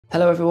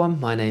Hello everyone,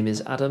 my name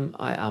is Adam.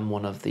 I am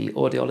one of the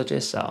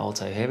audiologists at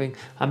Alto Hearing.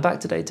 I'm back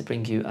today to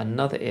bring you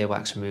another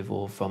earwax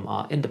removal from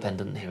our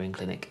independent hearing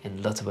clinic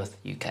in Lutterworth,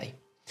 UK.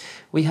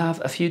 We have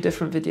a few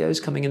different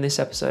videos coming in this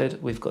episode.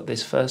 We've got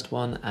this first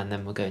one, and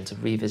then we're going to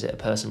revisit a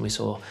person we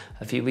saw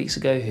a few weeks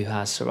ago who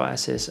has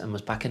psoriasis and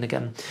was back in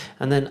again.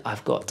 And then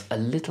I've got a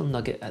little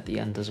nugget at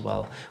the end as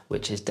well,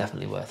 which is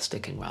definitely worth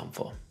sticking around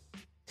for.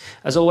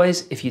 As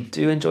always, if you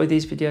do enjoy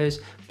these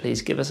videos,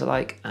 please give us a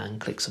like and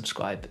click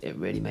subscribe. It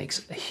really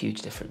makes a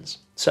huge difference.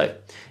 So,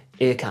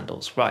 ear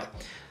candles, right.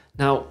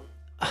 Now,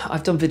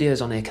 I've done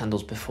videos on ear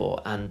candles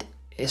before, and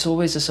it's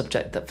always a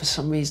subject that for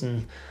some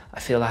reason I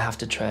feel I have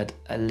to tread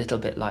a little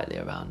bit lightly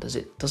around, as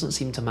it doesn't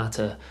seem to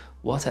matter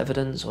what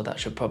evidence, or that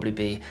should probably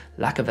be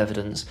lack of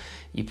evidence,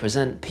 you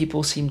present.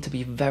 People seem to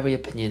be very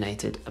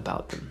opinionated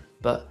about them.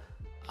 But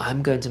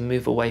I'm going to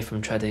move away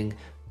from treading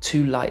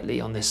too lightly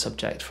on this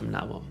subject from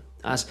now on,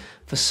 as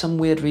for some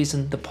weird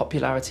reason the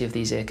popularity of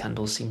these ear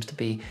candles seems to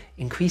be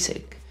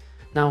increasing.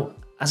 Now,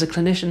 as a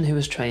clinician who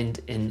is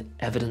trained in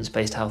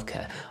evidence-based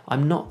healthcare,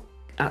 I'm not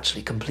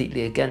actually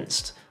completely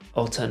against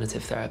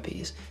alternative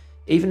therapies,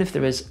 even if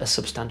there is a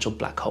substantial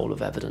black hole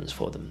of evidence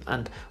for them.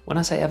 And when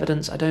I say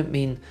evidence, I don't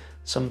mean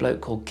some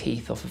bloke called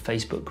Keith off a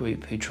Facebook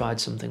group who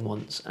tried something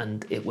once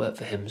and it worked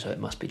for him, so it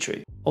must be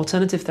true.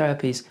 Alternative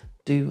therapies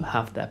do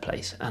have their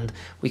place, and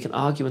we can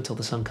argue until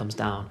the sun comes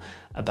down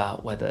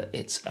about whether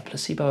it's a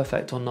placebo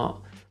effect or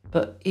not.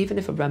 But even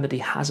if a remedy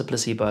has a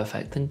placebo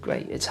effect, then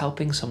great, it's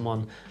helping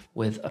someone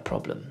with a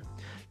problem.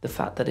 The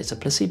fact that it's a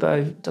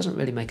placebo doesn't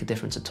really make a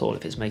difference at all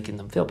if it's making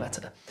them feel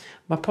better.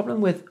 My problem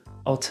with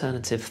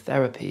alternative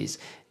therapies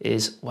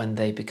is when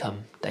they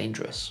become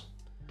dangerous.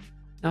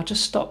 Now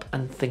just stop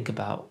and think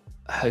about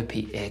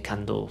Hopi Ear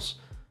Candles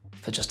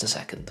for just a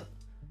second.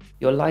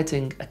 You're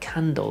lighting a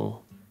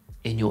candle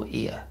in your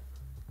ear,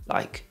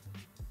 like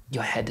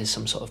your head is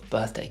some sort of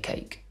birthday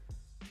cake.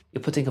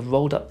 You're putting a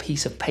rolled up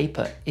piece of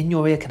paper in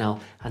your ear canal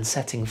and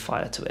setting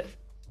fire to it.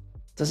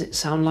 Does it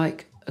sound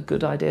like a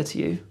good idea to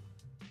you?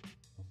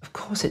 Of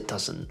course it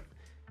doesn't.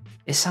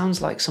 It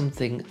sounds like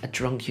something a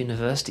drunk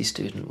university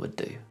student would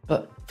do.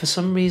 But for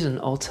some reason,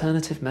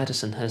 alternative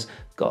medicine has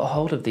got a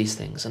hold of these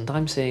things, and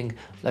I'm seeing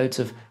loads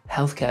of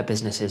healthcare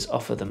businesses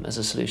offer them as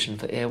a solution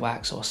for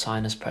earwax or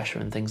sinus pressure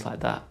and things like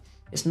that.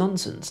 It's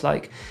nonsense.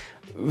 Like,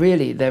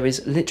 really, there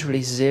is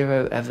literally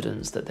zero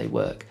evidence that they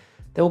work.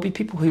 There will be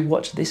people who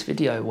watch this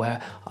video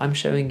where I'm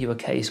showing you a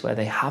case where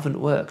they haven't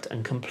worked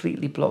and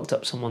completely blocked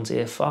up someone's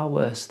ear far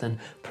worse than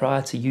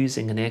prior to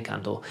using an ear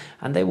candle,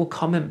 and they will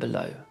comment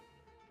below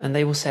and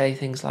they will say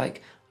things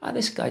like, "Ah,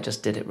 this guy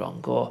just did it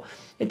wrong," or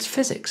 "It's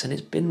physics and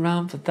it's been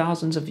around for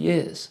thousands of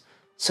years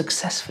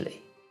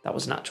successfully." That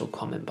was an actual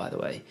comment, by the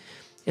way.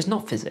 It's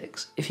not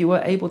physics. If you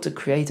were able to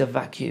create a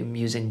vacuum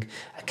using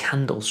a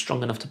candle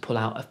strong enough to pull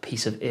out a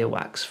piece of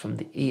earwax from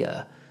the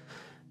ear,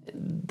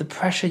 the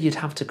pressure you'd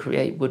have to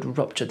create would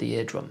rupture the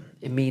eardrum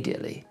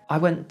immediately. I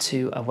went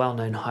to a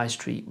well-known high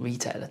street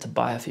retailer to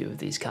buy a few of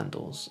these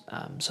candles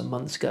some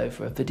months ago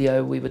for a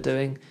video we were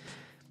doing.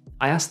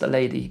 I asked the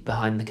lady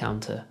behind the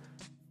counter,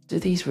 "Do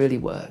these really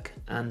work?"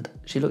 And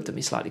she looked at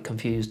me slightly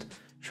confused,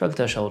 shrugged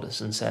her shoulders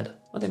and said,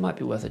 "Well, they might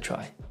be worth a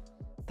try."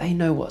 They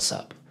know what's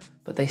up,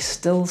 but they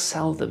still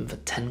sell them for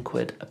 10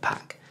 quid a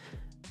pack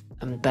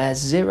and bear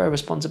zero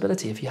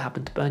responsibility if you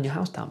happen to burn your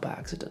house down by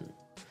accident.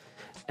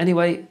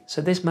 Anyway,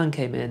 so this man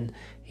came in,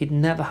 he'd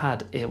never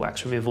had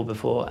earwax removal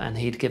before, and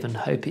he'd given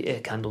Hopi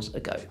Ear Candles a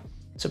go.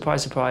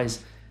 Surprise, surprise,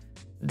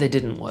 they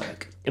didn't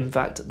work. In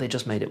fact, they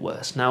just made it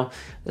worse. Now,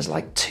 there's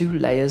like 2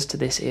 layers to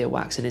this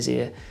earwax in his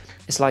ear.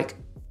 It's like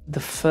the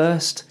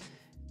first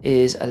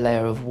is a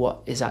layer of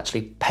what is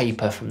actually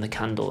paper from the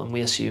candle, and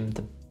we assumed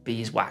the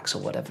beeswax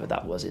or whatever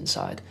that was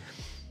inside.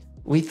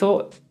 We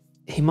thought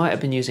he might have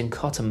been using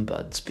cotton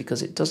buds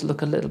because it does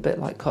look a little bit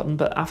like cotton,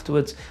 but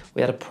afterwards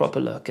we had a proper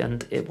look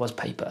and it was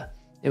paper.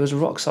 It was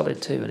rock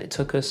solid too, and it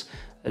took us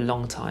a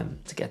long time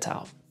to get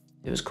out.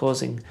 It was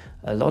causing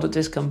a lot of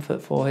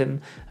discomfort for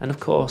him, and of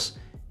course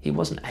he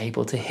wasn't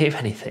able to hear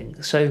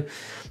anything. So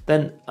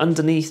then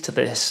underneath to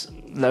this,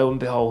 lo and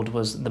behold,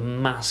 was the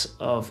mass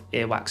of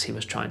earwax he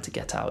was trying to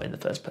get out in the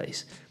first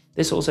place.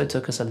 This also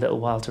took us a little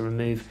while to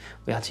remove.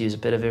 We had to use a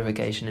bit of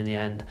irrigation in the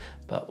end,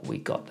 but we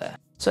got there.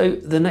 So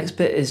the next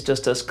bit is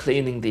just us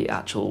cleaning the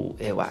actual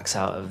earwax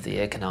out of the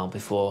ear canal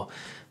before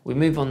we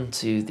move on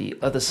to the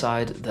other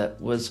side that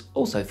was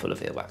also full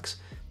of earwax.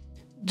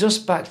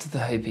 Just back to the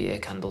Hopi Ear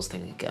Candles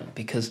thing again,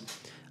 because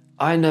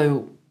I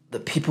know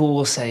that people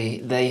will say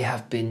they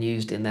have been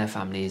used in their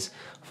families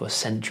for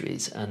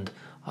centuries and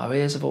our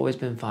ears have always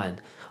been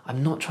fine.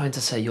 I'm not trying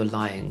to say you're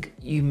lying.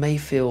 You may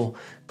feel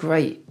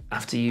great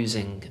after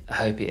using a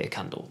Hopi Ear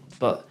Candle,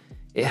 but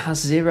it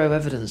has zero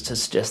evidence to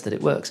suggest that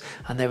it works,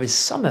 and there is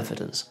some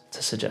evidence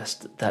to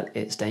suggest that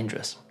it's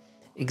dangerous.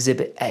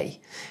 Exhibit A,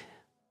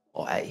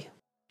 or A,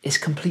 is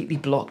completely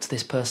blocked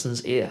this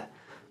person's ear,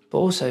 but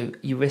also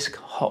you risk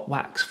hot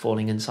wax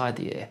falling inside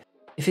the ear.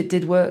 If it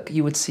did work,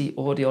 you would see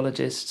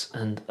audiologists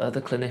and other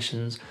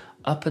clinicians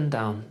up and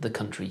down the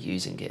country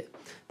using it.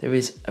 There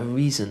is a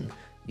reason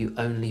you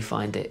only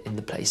find it in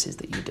the places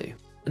that you do.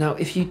 Now,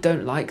 if you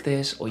don't like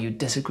this or you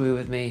disagree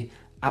with me,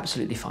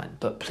 absolutely fine,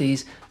 but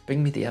please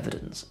bring me the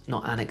evidence,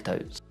 not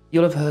anecdotes.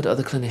 You'll have heard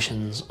other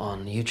clinicians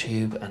on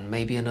YouTube and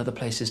maybe in other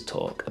places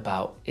talk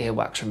about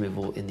earwax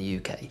removal in the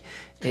UK.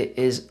 It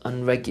is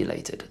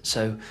unregulated,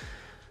 so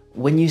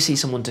when you see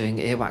someone doing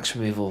earwax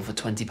removal for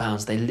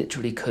 £20, they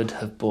literally could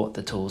have bought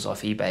the tools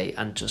off eBay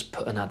and just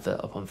put an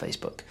advert up on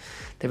Facebook.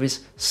 There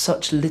is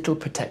such little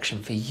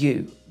protection for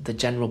you, the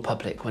general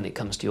public, when it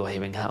comes to your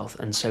hearing health,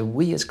 and so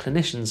we as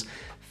clinicians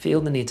feel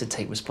the need to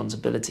take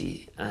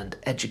responsibility and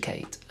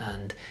educate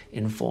and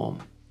inform.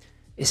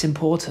 It's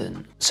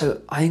important.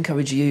 So I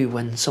encourage you,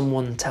 when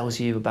someone tells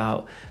you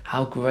about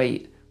how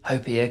great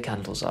Hopi Ear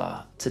Candles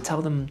are, to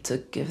tell them to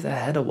give their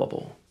head a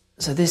wobble.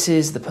 So this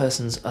is the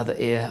person's other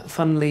ear.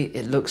 Funnily,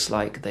 it looks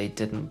like they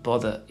didn't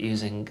bother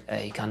using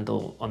a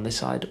candle on this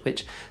side,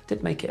 which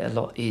did make it a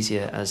lot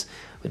easier as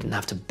we didn't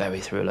have to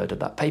bury through a load of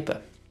that paper.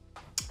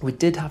 We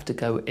did have to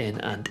go in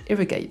and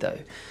irrigate though.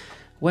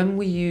 When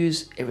we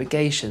use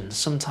irrigation,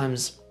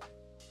 sometimes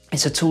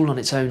it's a tool on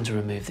its own to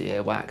remove the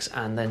earwax,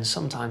 and then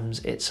sometimes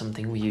it's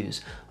something we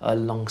use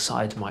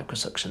alongside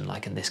microsuction,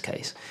 like in this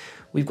case.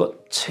 We've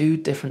got two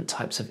different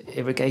types of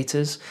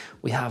irrigators.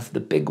 We have the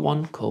big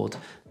one called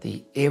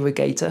the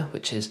irrigator,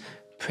 which is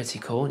pretty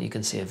cool, and you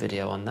can see a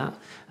video on that.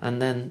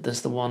 And then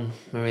there's the one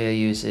Maria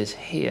uses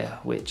here,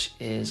 which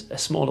is a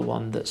smaller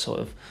one that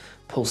sort of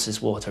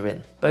pulses water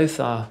in. Both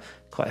are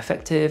quite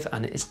effective,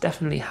 and it's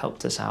definitely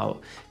helped us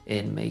out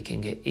in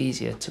making it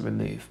easier to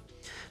remove.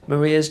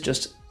 Maria's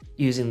just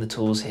using the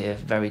tools here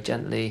very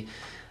gently.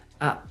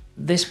 At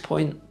this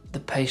point, the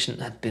patient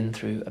had been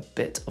through a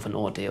bit of an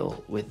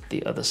ordeal with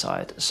the other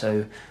side,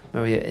 so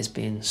Maria is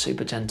being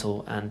super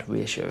gentle and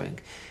reassuring.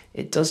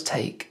 It does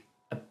take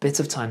a bit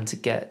of time to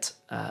get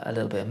a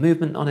little bit of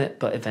movement on it,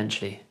 but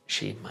eventually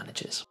she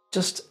manages.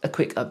 Just a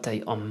quick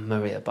update on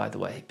Maria, by the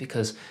way,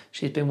 because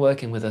she's been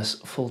working with us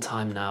full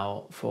time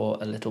now for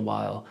a little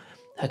while.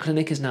 Her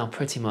clinic is now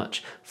pretty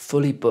much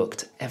fully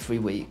booked every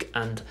week,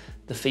 and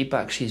the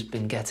feedback she's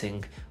been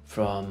getting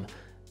from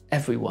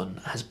everyone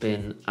has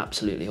been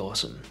absolutely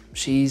awesome.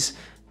 She's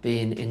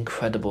been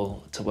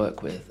incredible to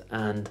work with,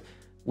 and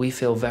we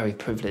feel very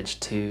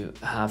privileged to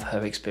have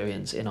her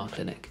experience in our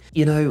clinic.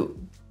 You know,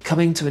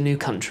 coming to a new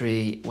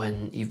country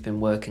when you've been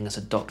working as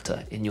a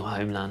doctor in your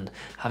homeland,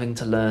 having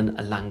to learn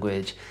a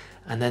language,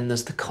 and then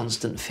there's the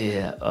constant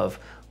fear of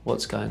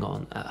what's going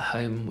on at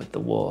home with the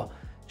war.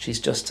 She's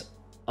just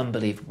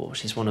unbelievable.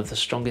 She's one of the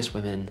strongest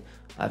women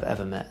I've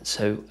ever met.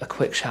 So a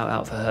quick shout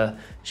out for her.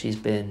 She's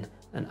been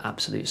an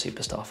absolute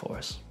superstar for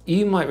us.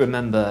 You might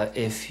remember,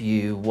 if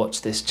you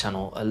watch this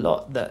channel a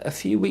lot, that a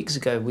few weeks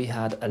ago we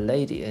had a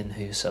lady in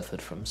who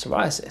suffered from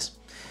psoriasis.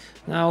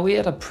 Now, we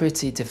had a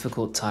pretty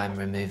difficult time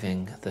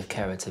removing the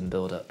keratin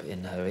buildup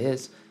in her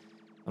ears,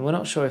 and we're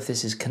not sure if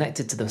this is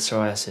connected to the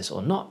psoriasis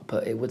or not,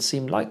 but it would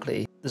seem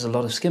likely. There's a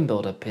lot of skin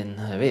buildup in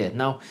her ear.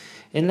 Now,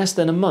 in less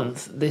than a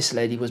month, this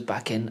lady was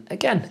back in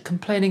again,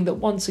 complaining that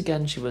once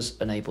again she was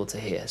unable to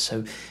hear.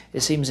 So it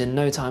seems in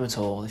no time at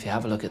all, if you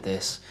have a look at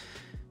this,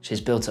 she's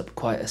built up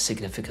quite a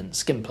significant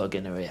skin plug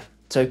in her ear.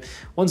 So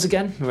once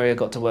again, Maria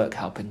got to work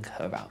helping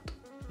her out.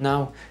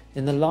 Now,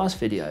 in the last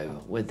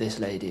video with this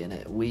lady in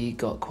it, we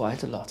got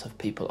quite a lot of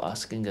people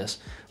asking us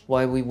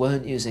why we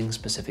weren't using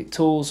specific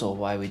tools, or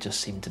why we just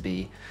seemed to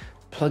be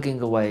plugging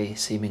away,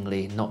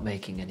 seemingly not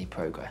making any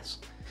progress.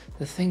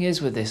 The thing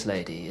is with this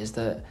lady is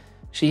that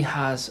she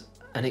has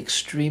an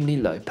extremely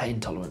low pain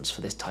tolerance for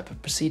this type of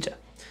procedure.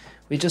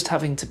 We're just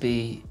having to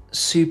be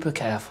super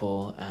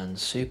careful and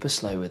super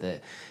slow with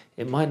it.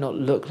 It might not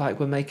look like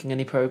we're making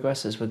any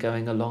progress as we're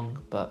going along,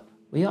 but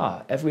we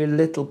are. Every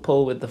little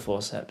pull with the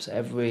forceps,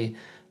 every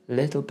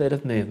little bit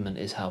of movement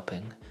is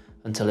helping,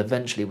 until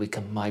eventually we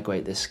can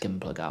migrate this skin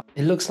plug out.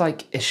 It looks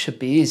like it should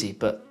be easy,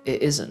 but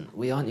it isn't.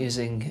 We aren't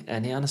using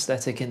any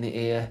anesthetic in the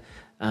ear,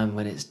 and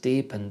when it's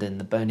deep and in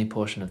the bony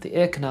portion of the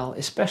ear canal,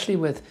 especially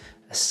with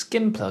a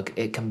skin plug,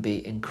 it can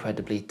be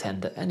incredibly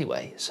tender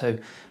anyway. So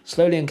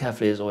slowly and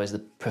carefully is always the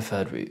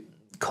preferred route.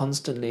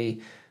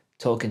 Constantly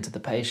talking to the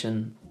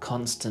patient,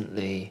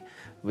 constantly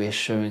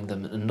reassuring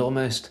them, and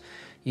almost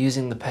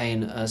using the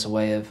pain as a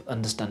way of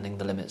understanding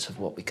the limits of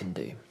what we can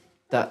do.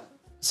 That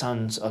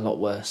sounds a lot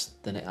worse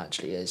than it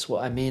actually is.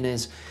 What I mean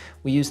is,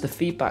 we use the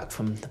feedback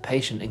from the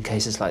patient in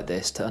cases like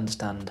this to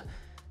understand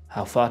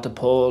how far to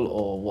pull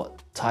or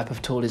what type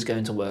of tool is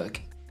going to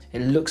work.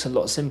 It looks a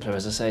lot simpler,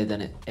 as I say,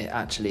 than it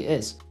actually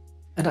is.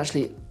 And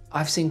actually,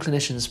 I've seen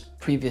clinicians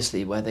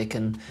previously where they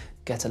can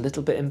get a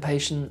little bit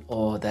impatient,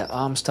 or their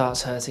arm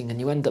starts hurting, and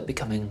you end up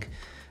becoming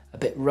a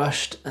bit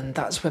rushed, and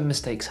that's when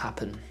mistakes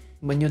happen.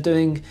 When you're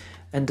doing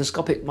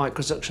endoscopic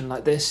microsuction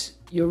like this,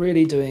 you're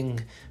really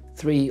doing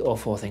 3 or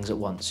 4 things at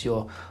once.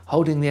 You're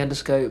holding the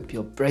endoscope,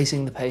 you're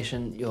bracing the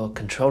patient, you're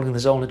controlling the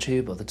Zollner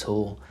tube or the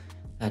tool,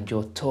 and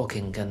you're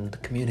talking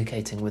and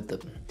communicating with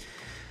them.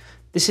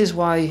 This is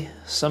why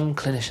some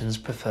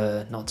clinicians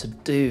prefer not to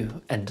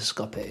do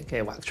endoscopic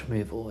earwax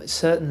removal. It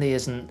certainly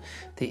isn't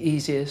the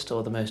easiest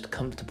or the most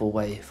comfortable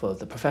way for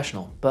the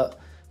professional, but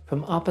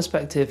From our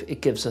perspective,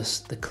 it gives us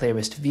the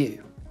clearest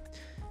view.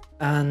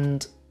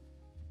 And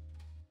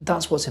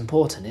that's what's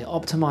important. It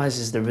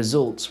optimizes the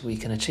results we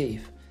can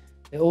achieve.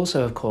 It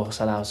also, of course,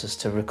 allows us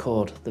to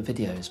record the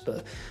videos,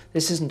 but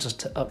this isn't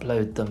just to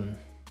upload them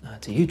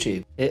to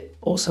YouTube. It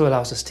also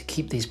allows us to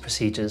keep these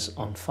procedures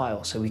on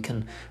file so we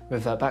can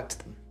revert back to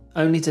them.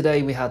 Only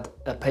today we had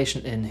a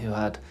patient in who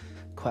had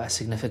quite a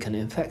significant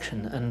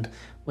infection, and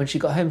when she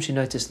got home she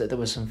noticed that there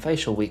was some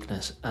facial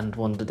weakness and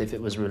wondered if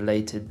it was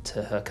related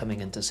to her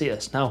coming in to see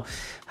us. Now,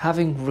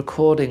 having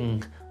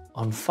recording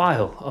on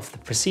file of the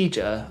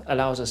procedure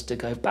allows us to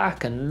go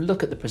back and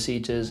look at the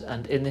procedures,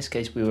 and in this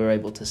case we were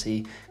able to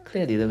see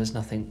clearly there was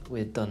nothing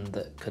we'd done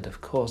that could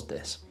have caused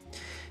this.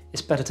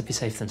 It's better to be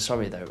safe than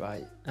sorry though,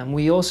 right? And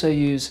we also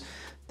use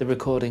the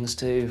recordings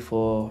too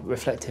for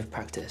reflective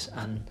practice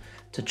and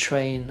to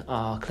train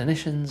our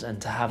clinicians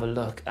and to have a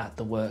look at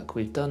the work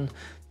we've done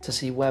to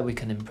see where we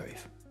can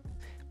improve.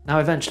 Now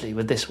eventually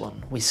with this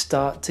one we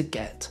start to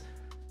get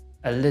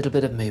a little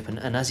bit of movement,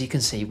 and as you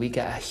can see we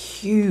get a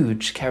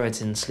huge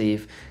keratin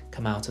sleeve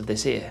come out of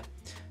this ear.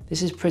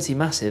 This is pretty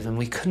massive and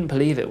we couldn't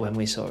believe it when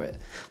we saw it.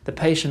 The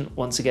patient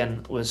once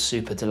again was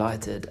super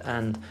delighted,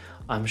 and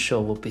I'm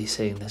sure we'll be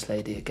seeing this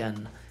lady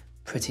again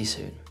pretty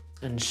soon.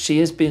 And she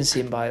is being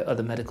seen by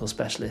other medical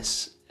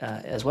specialists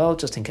as well,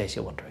 just in case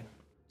you're wondering.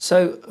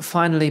 So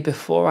finally,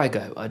 before I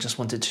go, I just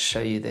wanted to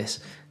show you this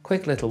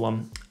quick little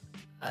one.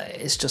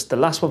 It's just the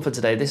last one for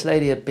today. This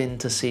lady had been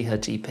to see her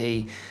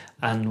GP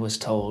and was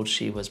told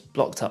she was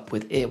blocked up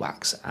with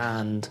earwax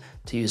and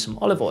to use some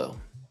olive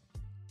oil.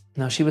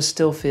 Now she was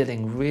still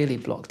feeling really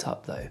blocked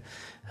up though,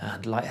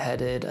 and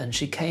lightheaded, and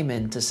she came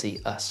in to see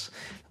us.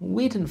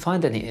 We didn't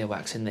find any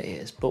earwax in the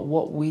ears, but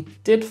what we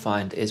did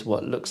find is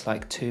what looks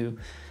like two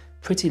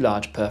pretty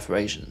large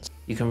perforations.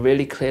 You can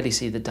really clearly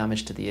see the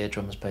damage to the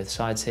eardrums both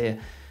sides here.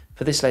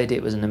 For this lady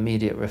it was an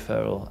immediate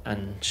referral,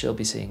 and she'll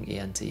be seeing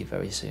ENT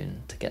very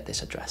soon to get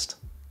this addressed.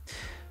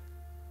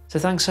 So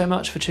thanks so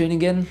much for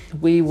tuning in.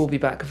 We will be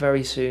back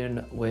very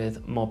soon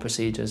with more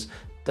procedures.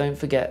 Don't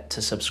forget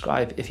to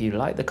subscribe if you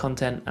like the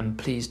content, and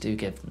please do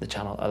give the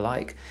channel a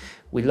like.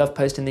 We love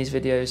posting these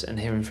videos and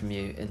hearing from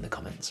you in the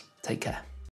comments. Take care.